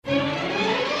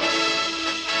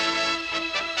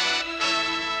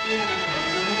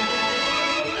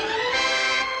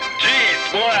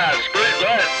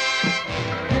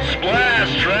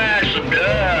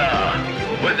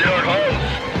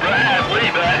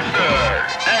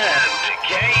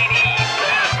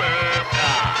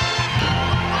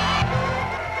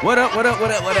What up, what up,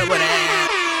 what up, what up, what up?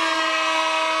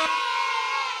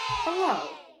 Hello.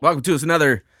 Welcome to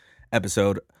another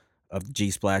episode of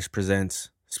G Splash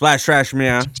Presents Splash Trash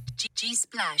Meow. G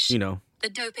Splash. You know, The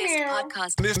dopest Meow.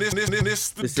 podcast. this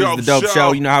is the dope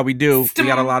show. You know how we do. We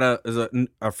got a lot of,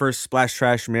 our first Splash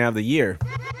Trash Meow of the year.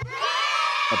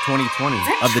 Of 2020. Is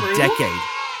that Of the true? decade.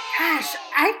 Gosh,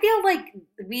 I feel like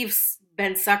we've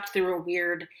been sucked through a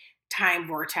weird time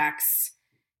vortex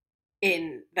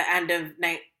in the end of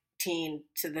 19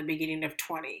 to the beginning of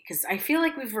 20. Because I feel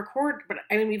like we've recorded, but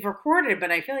I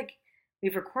feel like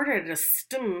we've recorded a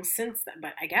stum since then,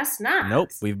 but I guess not. Nope.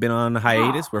 We've been on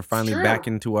hiatus. Oh, We're finally true. back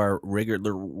into our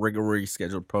regularly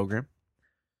scheduled program.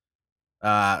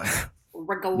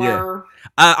 Regular.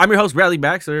 I'm your host, Bradley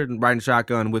Baxter, and riding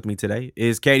shotgun with me today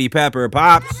is Katie Pepper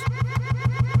Pops.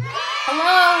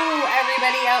 Hello,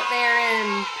 everybody out there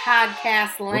in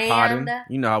podcast We're land. podding.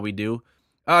 You know how we do.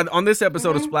 On this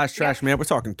episode of Splash Trash Man, we're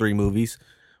talking 3 movies.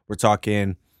 We're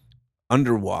talking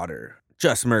Underwater,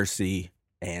 Just Mercy,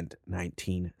 and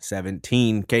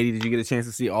 1917. Katie, did you get a chance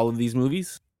to see all of these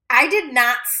movies? I did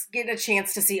not get a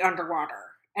chance to see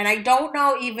Underwater. And I don't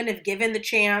know even if given the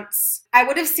chance, I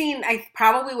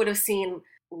probably would have seen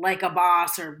Like a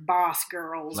Boss or Boss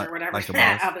Girls or whatever Like a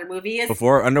that Boss? other movie is.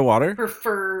 Before Underwater?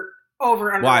 Prefer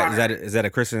over Underwater. Why? Is that a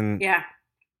Kristen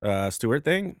Stewart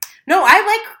thing? No,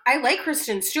 I like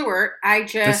Kristen Stewart.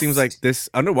 This seems like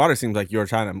Underwater seems like your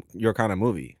kind of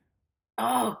movie.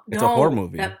 Oh, It's no, a horror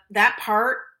movie. That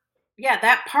part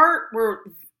where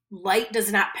light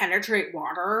does not penetrate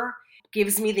water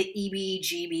gives me the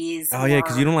EBGBs. Oh yeah,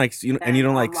 because you don't like than you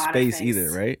don't a like lot of space things.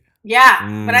 either, right?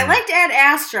 Yeah, but I liked Ad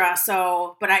Astra,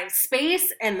 but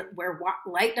space and where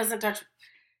light doesn't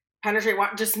penetrate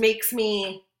water just makes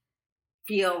me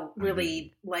feel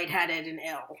really lightheaded and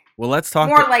ill. Well, let's talk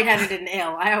More lightheaded and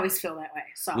ill. I always feel that way.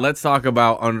 So Let's talk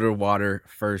about Underwater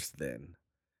first then.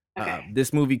 okay.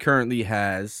 This movie currently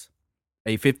has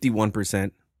a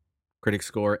 51% critic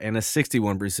score and a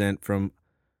 61% from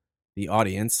the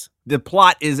audience. The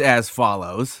plot is as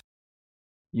follows.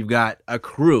 You've got a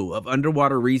crew of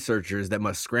underwater researchers that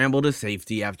must scramble to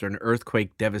safety after an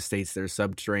earthquake devastates their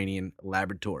subterranean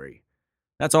laboratory.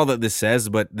 That's all that this says,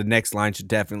 but the next line should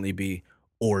definitely be,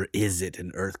 or is it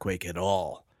an earthquake at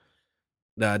all?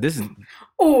 This is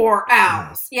Or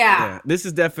else. Yeah. this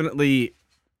is definitely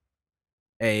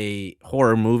a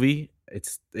horror movie.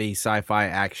 It's a sci-fi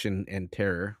action and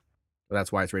terror.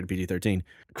 That's why it's rated PG-13.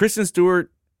 Kristen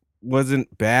Stewart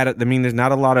wasn't bad. I mean, there's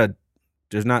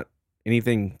not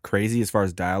anything crazy as far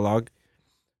as dialogue.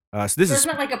 So this There's is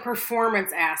not like a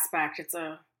performance aspect. It's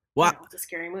a it's a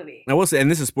scary movie. I will say,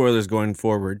 and this is spoilers going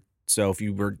forward. So if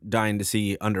you were dying to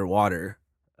see Underwater,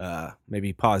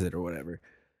 maybe pause it or whatever.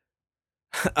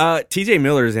 TJ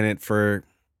Miller's in it for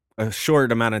a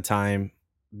short amount of time.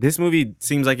 This movie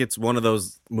seems like it's one of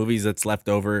those movies that's left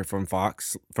over from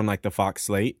Fox, from like the Fox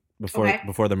slate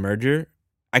before the merger.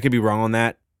 I could be wrong on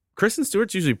that. Kristen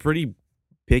Stewart's usually pretty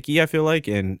picky, I feel like,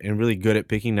 and really good at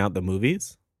picking out the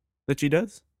movies that she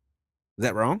does. Is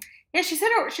that wrong? Yeah, she's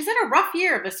had a rough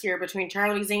year this year between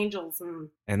Charlie's Angels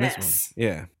and this one.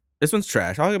 Yeah. This one's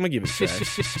trash. I'm going to give it trash.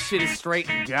 Shit is straight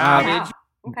garbage. Wow.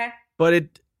 Okay. But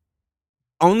it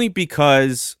only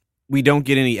because we don't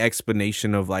get any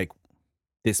explanation of like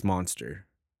this monster.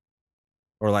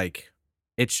 Or like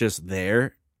it's just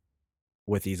there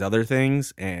with these other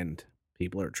things and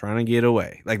people are trying to get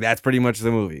away. Like that's pretty much the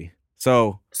movie.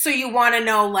 So you want to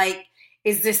know, like,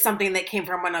 is this something that came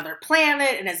from another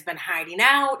planet and has been hiding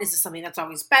out? Is this something that's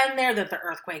always been there, that the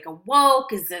earthquake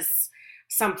awoke? Is this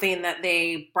something that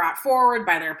they brought forward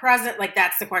by their present? Like,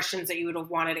 that's the questions that you would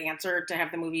have wanted answered to have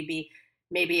the movie be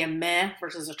maybe a meh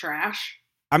versus a trash.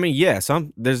 I mean, yeah,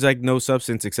 there's like no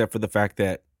substance except for the fact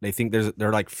that they think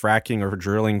they're like fracking or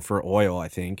drilling for oil, I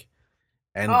think.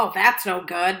 And that's no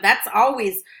good. That's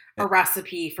always a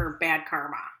recipe for bad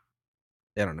karma.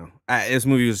 I don't know. This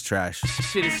movie was trash.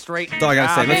 Shit is straight That's all I gotta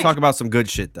say. Let's garbage. talk about some good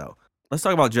shit, though. Let's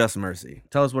talk about Just Mercy.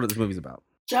 Tell us what this movie's about.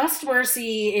 Just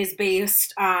Mercy is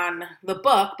based on the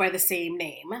book by the same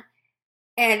name.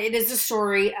 And it is the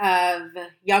story of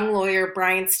young lawyer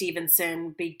Brian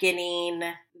Stevenson beginning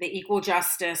the Equal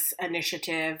Justice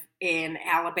Initiative in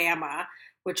Alabama,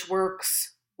 which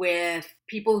works with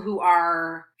people who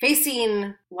are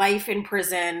facing life in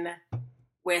prison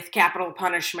with capital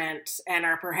punishment and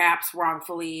are perhaps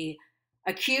wrongfully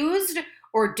accused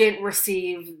or didn't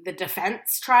receive the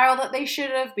defense trial that they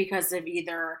should have because of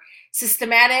either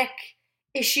systematic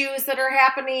issues that are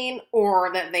happening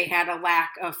or that they had a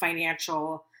lack of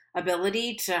financial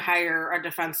ability to hire a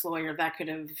defense lawyer that could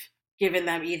have given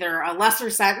them either a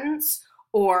lesser sentence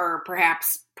or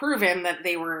perhaps proven that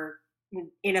they were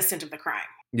innocent of the crime.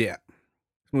 Yeah.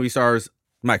 This movie stars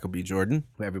Michael B. Jordan,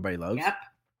 who everybody loves. Yep.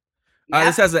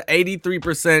 This has an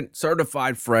 83%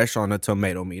 certified fresh on a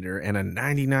tomato meter and a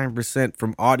 99%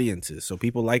 from audiences. So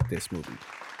people like this movie.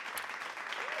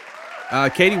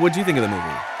 Katie, what'd you think of the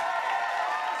movie?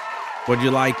 What'd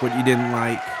you like? What you didn't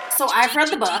like? So I've read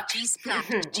the book.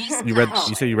 You read?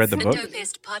 You said you read the book?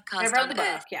 I read the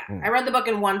book. Yeah, I read the book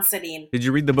in one sitting. Did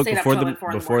you read the book Stayed up before till like 4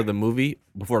 in the before the movie?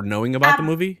 Before knowing about the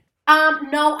movie?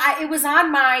 No, it was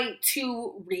on my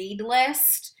to read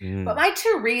list, but my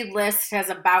to read list has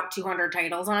about 200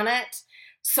 titles on it.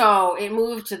 So it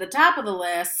moved to the top of the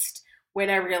list when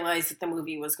I realized that the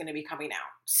movie was going to be coming out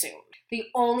soon. The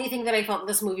only thing that I felt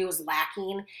this movie was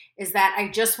lacking is that I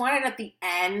just wanted at the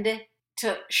end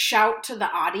to shout to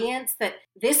the audience that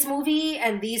this movie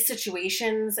and these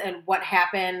situations and what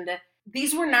happened,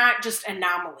 these were not just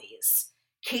anomalies.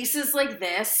 Cases like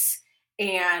this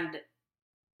and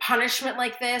punishment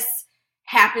like this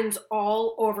happens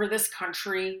all over this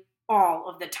country all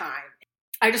of the time.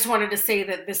 I just wanted to say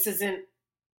that this isn't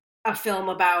a film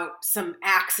about some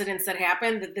accidents that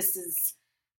happened, that this is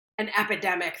an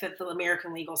epidemic that the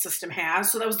American legal system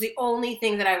has. So that was the only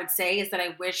thing that I would say, is that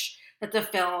I wish that the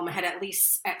film had at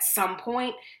least at some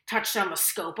point touched on the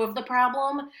scope of the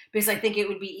problem, because I think it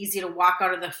would be easy to walk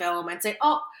out of the film and say,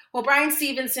 oh, well, Bryan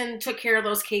Stevenson took care of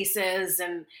those cases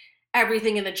and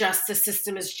everything in the justice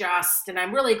system is just, and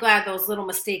I'm really glad those little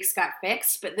mistakes got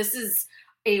fixed, but this is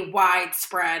a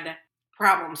widespread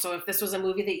problem. So if this was a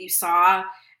movie that you saw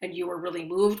and you were really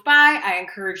moved by, I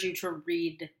encourage you to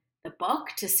read the book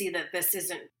to see that this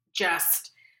isn't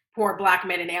just poor black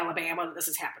men in Alabama that this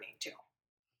is happening to.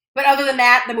 But other than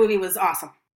that, the movie was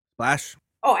awesome. Splash?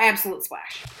 Oh, absolute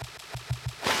splash.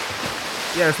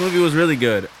 Yeah, this movie was really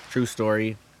good. True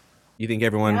story. You think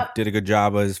everyone did a good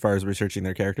job as far as researching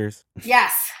their characters?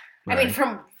 Yes. Right. I mean,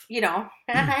 from,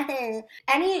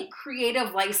 any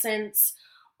creative license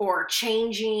or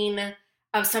changing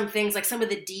of some things, like some of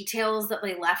the details that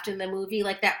they left in the movie,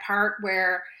 like that part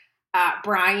where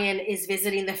Brian is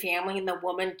visiting the family and the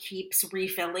woman keeps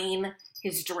refilling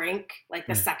his drink, like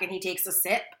the second he takes a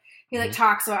sip. He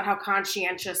talks about how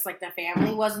conscientious like the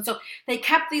family was. And so they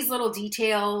kept these little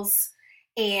details,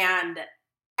 and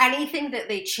anything that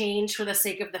they changed for the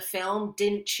sake of the film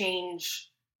didn't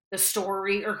change the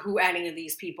story or who any of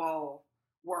these people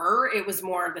were. It was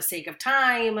more of the sake of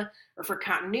time or for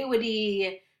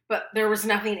continuity, but there was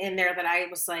nothing in there that I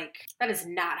was like, that is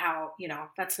not how,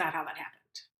 that's not how that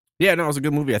happened. Yeah, no, it was a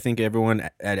good movie. I think everyone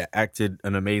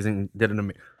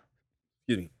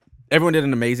Everyone did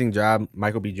an amazing job.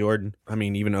 Michael B. Jordan. I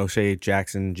mean, even O'Shea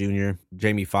Jackson Jr.,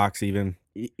 Jamie Foxx, even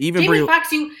Jamie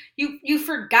Foxx. You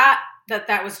forgot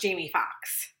that was Jamie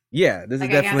Foxx. Yeah, this is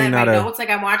definitely not a. Notes, like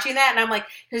I'm watching that and I'm like,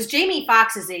 because Jamie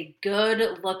Foxx is a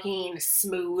good-looking,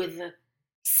 smooth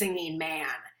singing man,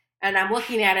 and I'm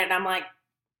looking at it and I'm like,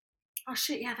 oh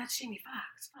shit, yeah, that's Jamie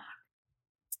Foxx. Fuck.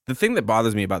 The thing that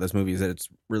bothers me about this movie is that it's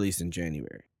released in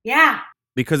January. Yeah,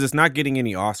 because it's not getting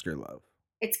any Oscar love.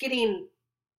 It's getting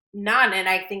none, and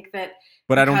I think that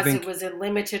it was a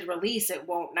limited release, it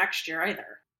won't next year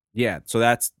either. Yeah, so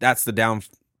that's the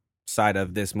downside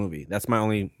of this movie. That's my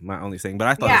only thing. But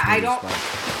I thought was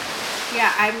fun.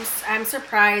 Yeah, I'm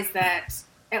surprised that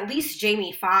at least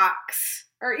Jamie Foxx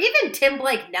or even Tim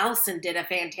Blake Nelson did a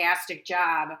fantastic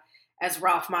job as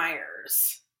Ralph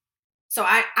Myers. So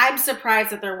I'm surprised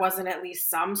that there wasn't at least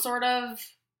some sort of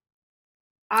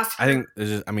Oscar. I think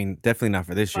definitely not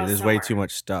for this year. There's way too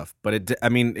much stuff. But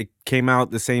it came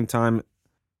out the same time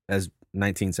as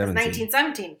 1917.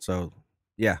 1917. So,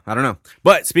 yeah, I don't know.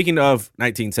 But speaking of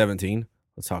 1917,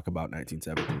 let's talk about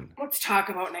 1917. Let's talk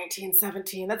about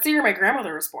 1917. That's the year my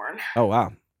grandmother was born. Oh,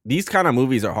 wow. These kind of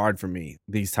movies are hard for me,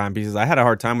 these timepieces. I had a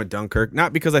hard time with Dunkirk,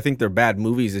 not because I think they're bad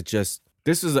movies. It's just,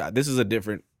 this is a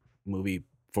different movie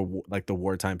for like the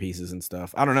wartime pieces and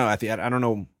stuff. I don't know. I don't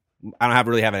know. I don't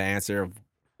really have an answer of.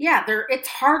 Yeah, it's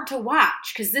hard to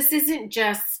watch because this isn't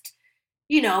just,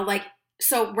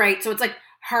 so it's like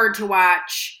hard to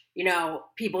watch,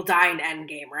 people die in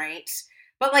Endgame, right?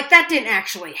 But like that didn't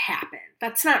actually happen.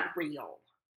 That's not real,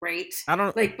 right? I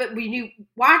don't but when you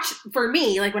watch, for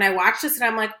me, like when I watch this and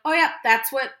I'm like, oh yeah,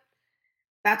 that's what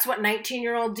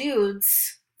 19-year-old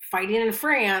dudes fighting in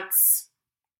France,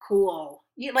 cool.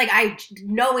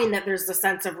 Knowing that there's a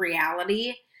sense of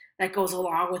reality that goes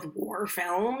along with war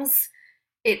films,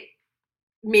 it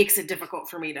makes it difficult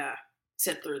for me to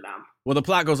sit through them. Well, the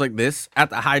plot goes like this. At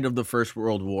the height of the First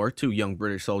World War, two young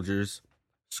British soldiers,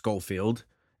 Schofield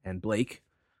and Blake,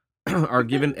 are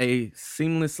given a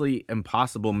seamlessly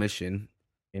impossible mission.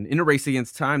 And in a race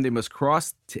against time, they must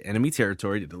cross to enemy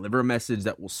territory to deliver a message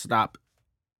that will stop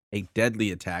a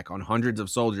deadly attack on hundreds of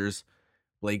soldiers,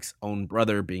 Blake's own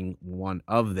brother being one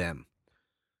of them.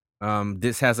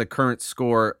 This has a current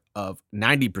score of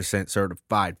 90%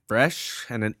 certified fresh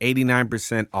and an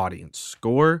 89% audience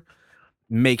score,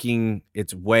 making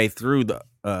its way through the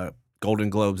Golden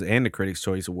Globes and the Critics'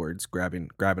 Choice Awards, grabbing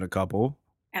a couple.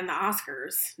 And the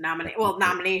Oscars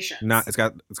nominations. It's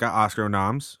got Oscar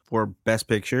noms for Best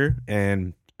Picture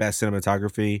and Best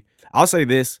Cinematography. I'll say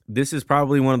this is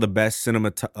probably one of the best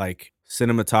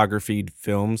cinematography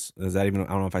films. Is that even? I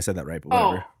don't know if I said that right, but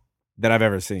whatever. That I've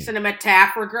ever seen.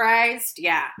 Cinematographed,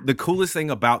 yeah. The coolest thing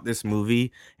about this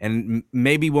movie, and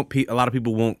maybe a lot of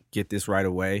people won't get this right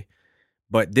away,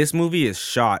 but this movie is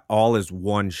shot all as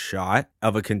one shot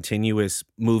of a continuous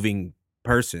moving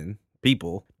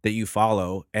people that you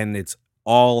follow, and it's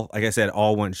all, like I said,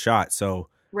 all one shot. So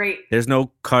right, there's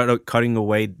no cutting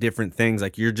away different things.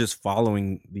 Like, you're just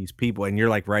following these people, and you're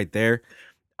like right there.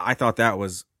 I thought that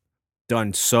was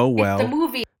done so well. The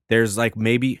movie. There's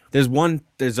one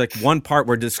part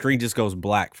where the screen just goes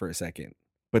black for a second,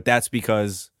 but that's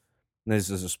because, this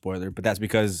is a spoiler, but that's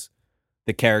because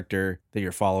the character that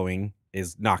you're following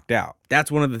is knocked out.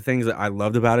 That's one of the things that I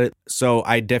loved about it. So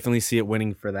I definitely see it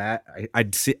winning for that. I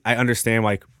understand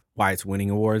why it's winning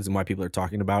awards and why people are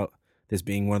talking about this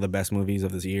being one of the best movies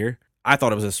of this year. I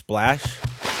thought it was a splash.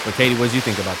 But Katie, what did you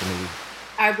think about the movie?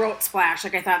 I wrote splash.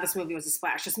 Like, I thought this movie was a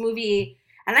splash. This movie,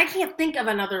 and I can't think of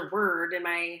another word in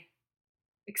my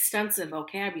extensive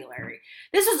vocabulary.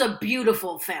 This was a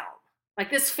beautiful film. Like,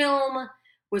 this film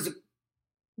was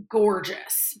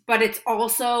gorgeous, but it's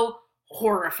also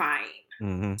horrifying.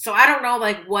 Mm-hmm. So I don't know,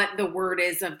 like, what the word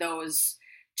is of those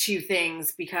two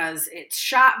things, because it's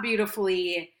shot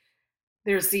beautifully.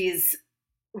 There's these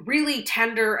really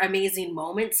tender, amazing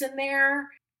moments in there,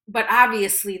 but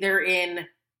obviously they're in,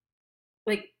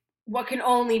 like, what can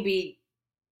only be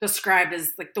described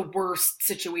as, like, the worst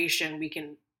situation we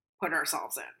can put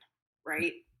ourselves in,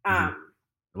 right? Mm-hmm.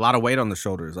 A lot of weight on the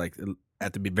shoulders, like,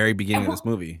 at the very beginning of this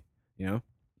movie, you know?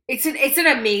 It's an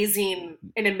amazing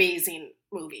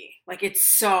movie. Like, it's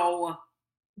so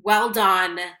well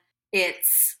done.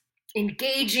 It's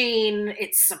engaging.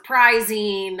 It's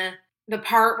surprising. The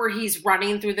part where he's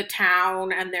running through the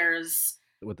town and there's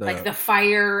the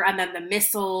fire and then the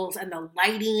missiles and the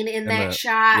lighting in that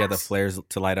shot. Yeah, the flares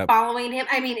to light up. Following him.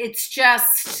 I mean, it's shot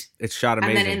amazing.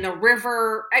 And then in the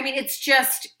river. I mean, it's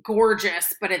just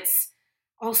gorgeous, but it's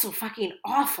also fucking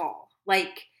awful.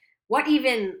 Like, what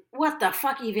the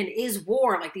fuck even is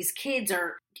war? Like, these kids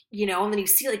are, and then you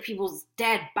see, like, people's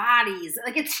dead bodies.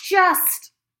 Like, it's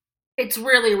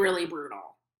really, really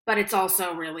brutal. But it's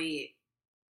also really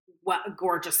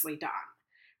gorgeously done.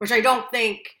 Which I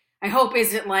hope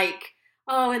isn't like,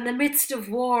 oh, in the midst of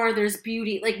war, there's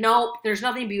beauty. Like, nope, there's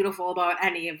nothing beautiful about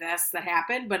any of this that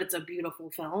happened, but it's a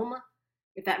beautiful film,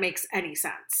 if that makes any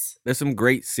sense. There's some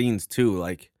great scenes, too.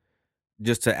 Like,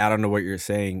 just to add on to what you're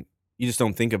saying, you just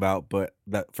don't think about, but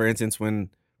that, for instance,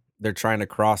 when they're trying to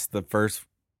cross the first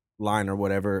line or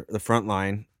whatever, the front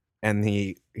line, and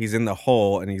he's in the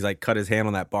hole and he's like cut his hand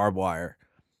on that barbed wire,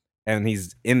 and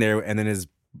he's in there, and then his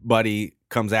buddy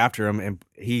comes after him, and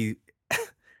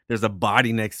there's a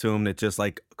body next to him that's just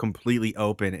like completely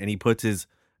open, and he puts his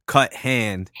cut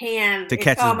hand to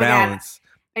catch his balance.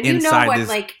 God. And inside this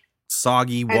like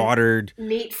soggy, watered,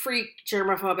 neat freak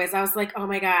germaphobe. I was like, oh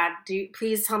my God,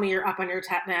 please tell me you're up on your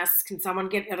tetanus. Can someone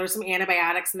there's some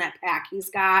antibiotics in that pack he's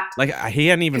got? Like, he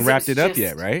hadn't even wrapped it up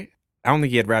yet, right? I don't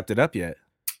think he had wrapped it up yet.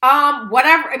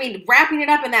 Whatever. I mean, wrapping it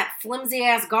up in that flimsy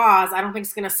ass gauze, I don't think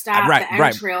it's gonna stop the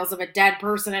entrails of a dead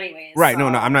person anyways. Right. So.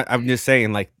 No, I'm just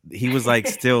saying, like, he was like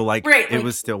still like, it like,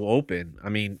 was still open. I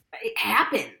mean, it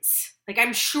happens. Like,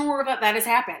 I'm sure that has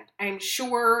happened. I'm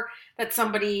sure that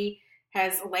somebody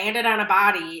has landed on a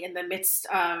body in the midst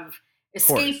of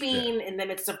escaping, in the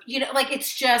midst of, like,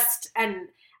 it's just, and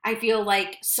I feel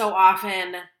like so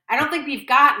often, I don't think we've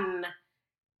gotten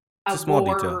a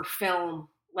war film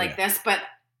like this, but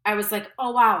I was like,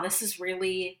 oh wow, this is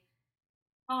really,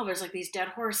 there's like these dead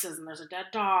horses and there's a dead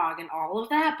dog and all of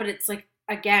that, but it's like,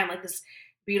 again, like this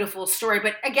beautiful story,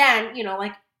 but again,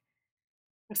 like,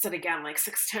 I've said again like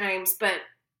 6 times, but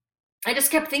I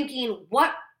just kept thinking,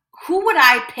 who would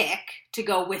I pick to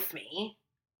go with me,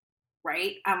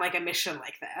 right, on like a mission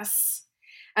like this?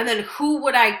 And then who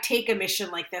would I take a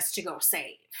mission like this to go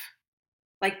save?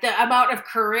 Like, the amount of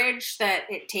courage that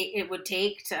it would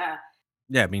take to...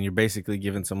 Yeah, I mean, you're basically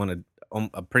giving someone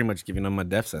pretty much giving them a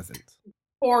death sentence.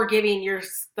 Or giving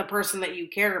the person that you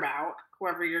care about,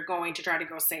 whoever you're going to try to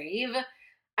go save.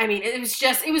 I mean, it's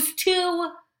too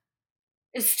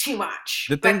much,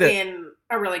 in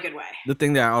a really good way. The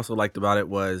thing that I also liked about it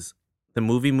was the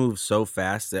movie moves so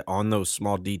fast that on those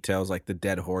small details, like the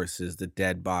dead horses, the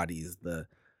dead bodies, the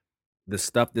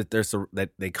stuff that that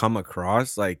they come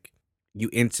across, like you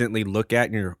instantly look at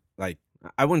and you're like,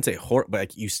 I wouldn't say horror, but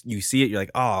like you see it, you're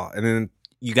like, oh, and then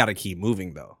you got to keep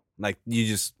moving though. Like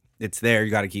it's there,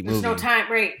 you got to keep There's moving. no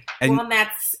time, right? And well, and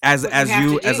that's as what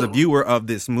you as a do. viewer of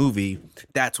this movie,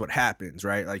 that's what happens,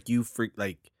 right? Like you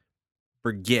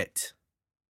forget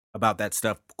about that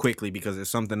stuff quickly because there's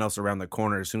something else around the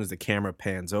corner as soon as the camera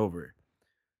pans over,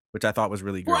 which I thought was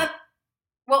really great.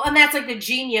 Well, and that's like the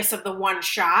genius of the one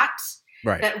shot,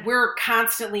 Right. that we're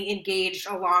constantly engaged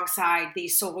alongside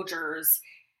these soldiers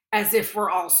as if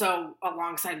we're also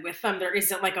alongside with them. There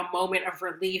isn't like a moment of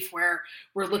relief where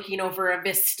we're looking over a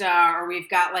vista or we've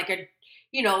got like a,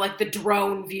 like the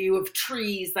drone view of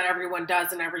trees that everyone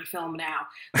does in every film now.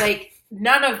 Like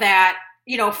none of that,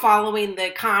 following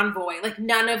the convoy, like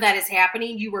none of that is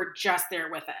happening. You were just there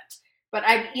with it. But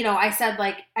I said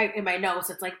like in my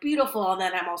notes, it's like beautiful. And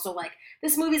then I'm also like,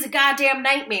 this movie's a goddamn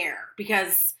nightmare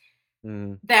because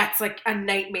that's like a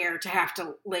nightmare to have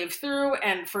to live through,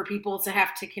 and for people to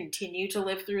have to continue to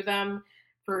live through them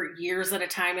for years at a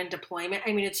time in deployment.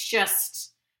 I mean, it's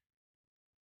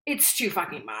too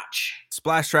fucking much.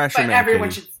 Splash, trash, but or man, everyone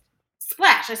Katie? should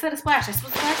splash. I said a splash. I said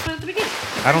splash at the beginning.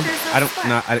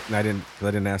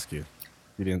 I didn't ask you.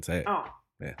 You didn't say it. Oh,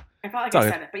 yeah. I felt like It's all I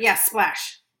good. said it, but yeah,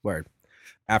 splash. Word.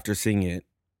 After seeing it,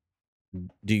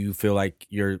 do you feel like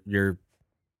your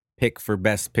pick for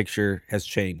best picture has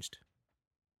changed?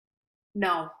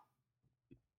 No.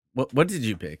 What did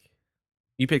you pick?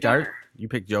 You picked Joker. art. You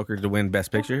picked Joker to win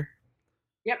best picture.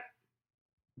 Yep.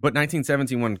 But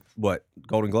 1917 won what?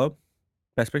 Golden Globe?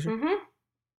 Best picture? Mm-hmm.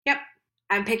 Yep.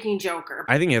 I'm picking Joker.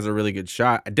 I think he has a really good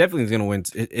shot. It definitely is going to win.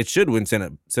 It should win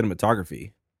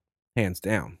cinematography, hands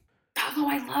down. Although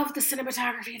I love the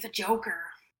cinematography of the Joker.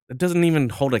 It doesn't even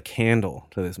hold a candle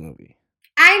to this movie.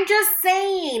 I'm just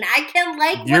saying, I can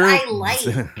like what I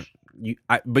like.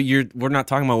 We're not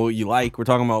talking about what you like. We're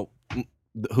talking about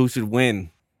who should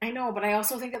win. I know, but I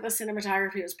also think that the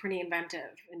cinematography was pretty inventive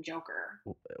in Joker.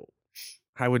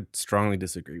 I would strongly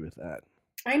disagree with that.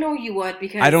 I know you would,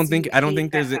 because I don't think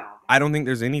there's film. I don't think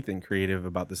there's anything creative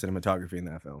about the cinematography in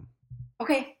that film.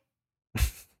 Okay.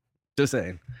 Just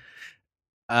saying.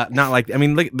 Not like, I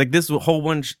mean, like this whole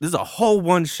one. This is a whole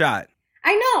one shot.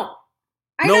 I know.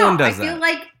 No one does I feel that.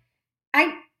 like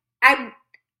I'm.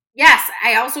 Yes,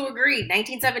 I also agree.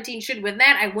 1917 should win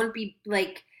that. I wouldn't be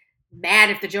like mad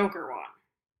if the Joker won.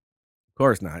 Of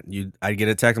course not. I'd get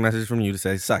a text message from you to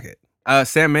say suck it.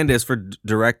 Sam Mendes for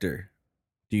director.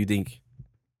 Do you think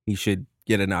he should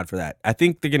get a nod for that? I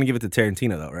think they're gonna give it to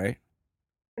Tarantino though, right?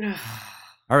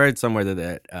 I read somewhere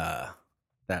that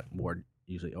that award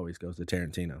usually always goes to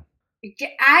Tarantino.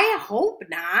 I hope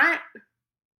not.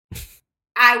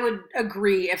 I would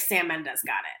agree if Sam Mendes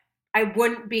got it. I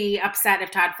wouldn't be upset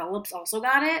if Todd Phillips also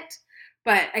got it,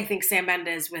 but I think Sam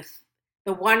Mendes, with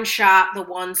the one shot, the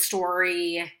one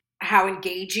story, how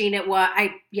engaging it was,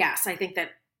 I think that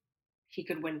he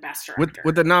could win Best Director.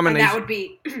 With the nomination, and that would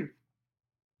be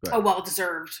a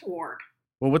well-deserved award.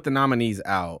 Well, with the nominees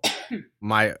out,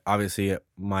 my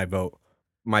vote,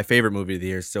 my favorite movie of the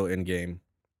year is still Endgame,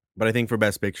 but I think for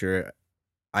Best Picture,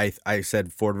 I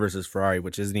said Ford versus Ferrari,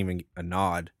 which isn't even a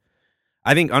nod.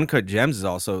 I think Uncut Gems is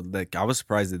also, like, I was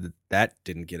surprised that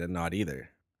didn't get a nod either.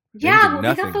 Yeah, well,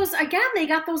 they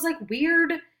got those like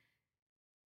weird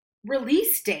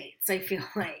release dates, I feel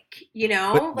like,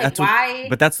 why?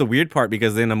 But that's the weird part,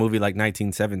 because then a movie like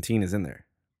 1917 is in there.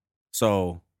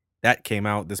 So that came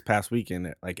out this past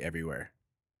weekend, like everywhere.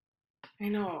 I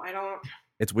know,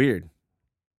 It's weird.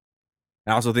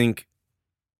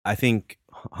 I think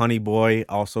Honey Boy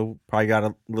also probably got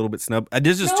a little bit snubbed.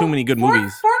 There's just too many good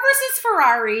movies. Ford versus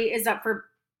Ferrari is up for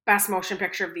Best Motion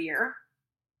Picture of the Year.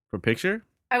 For picture?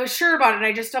 I was sure about it, and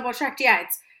I just double checked. Yeah,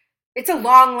 it's a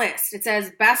long list. It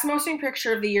says Best Motion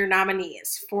Picture of the Year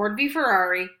nominees: Ford v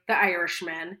Ferrari, The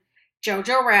Irishman,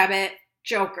 Jojo Rabbit,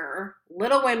 Joker,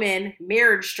 Little Women,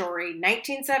 Marriage Story,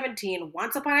 1917,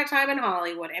 Once Upon a Time in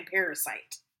Hollywood, and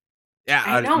Parasite. Yeah,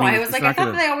 I know. I was like, I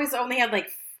thought they always only had like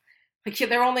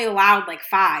they're only allowed like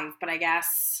 5, but I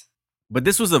guess. But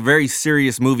this was a very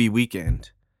serious movie weekend.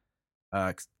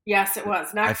 Yes, it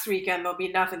was. Next weekend there'll be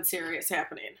nothing serious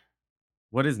happening.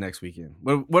 What is next weekend?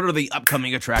 What are the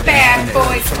upcoming attractions? Bad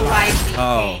Boys for Life.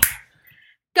 Oh.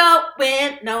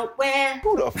 Going nowhere.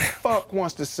 Who the fuck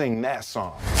wants to sing that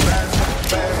song?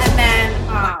 And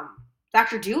then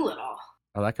Dr. Dolittle.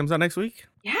 Oh, that comes out next week?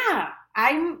 Yeah,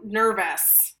 I'm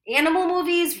nervous. Animal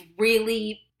movies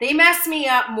really, they mess me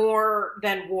up more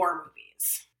than war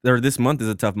movies. This month is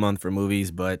a tough month for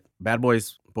movies, but Bad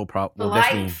Boys will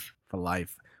definitely For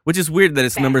Life. Which is weird that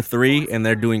it's Bad number 3 Boys and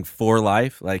they're for doing For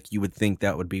Life. Like, you would think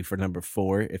that would be for number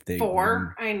 4 if they...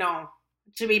 4? I know.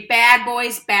 It should be Bad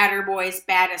Boys, Badder Boys,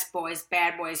 Baddest Boys,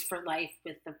 Bad Boys for Life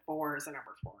with the 4 as a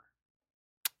number 4.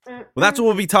 Well, that's what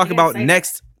we'll be talking You guys about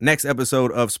say next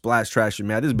episode of Splash Trash and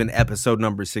Mad. This has been episode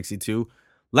number 62.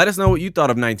 Let us know what you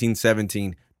thought of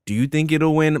 1917. Do you think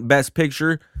it'll win Best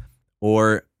Picture?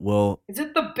 Or will... Is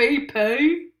it the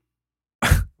BP?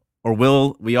 Or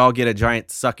will we all get a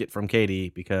giant suck it from Katie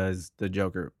because the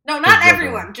Joker... No, the not Joker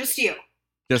everyone. won. Just you.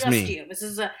 Just me. You. This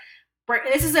is a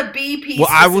BP. Well,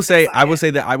 I will say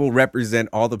specific that I will represent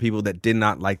all the people that did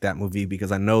not like that movie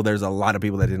because I know there's a lot of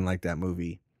people that didn't like that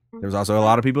movie. There's also a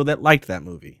lot of people that liked that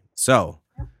movie. So,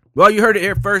 well, you heard it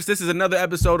here first. This is another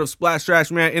episode of Splash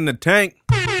Trash Man in the Tank.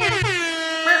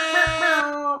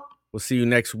 We'll see you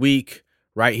next week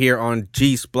right here on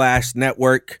G Splash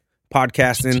Network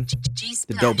podcasting,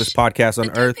 the dopest podcast on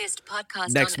earth.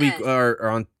 Next week or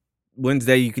on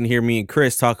Wednesday, you can hear me and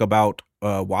Chris talk about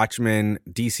Watchmen,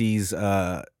 DC's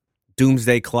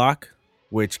Doomsday Clock,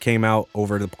 which came out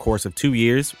over the course of 2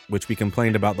 years, which we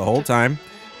complained about the whole time.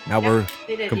 Now we're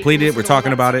completed. We're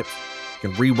talking about it. You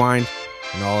can rewind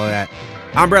and all of that.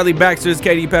 I'm Bradley Baxter. It's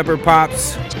Katie Pepper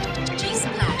Pops.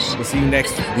 We'll see you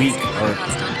next week or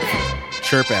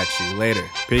chirp at you later.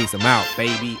 Peace. I'm out,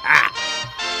 baby.